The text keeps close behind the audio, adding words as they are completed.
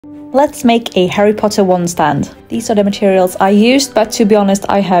Let's make a Harry Potter wand stand. These are the materials I used, but to be honest,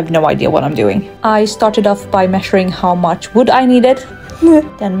 I have no idea what I'm doing. I started off by measuring how much wood I needed,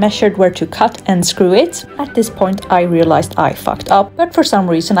 then measured where to cut and screw it. At this point I realized I fucked up, but for some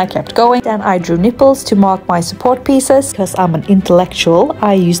reason I kept going. Then I drew nipples to mark my support pieces. Because I'm an intellectual,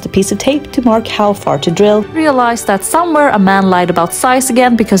 I used a piece of tape to mark how far to drill. Realized that somewhere a man lied about size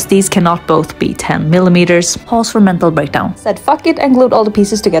again, because these cannot both be 10 millimeters. Pause for mental breakdown. Said fuck it and glued all the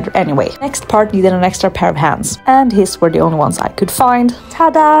pieces together anyway. Next part needed an extra pair of hands, and his were the only ones I could find.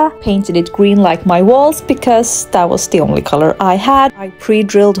 Tada! Painted it green like my walls because that was the only color I had. I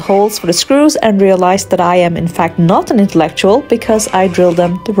pre-drilled holes for the screws and realized that I am in fact not an intellectual because I drilled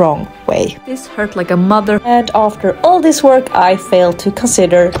them the wrong way. This hurt like a mother, and after all this work I failed to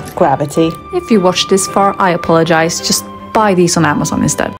consider gravity. If you watched this far, I apologize. Just buy these on Amazon instead.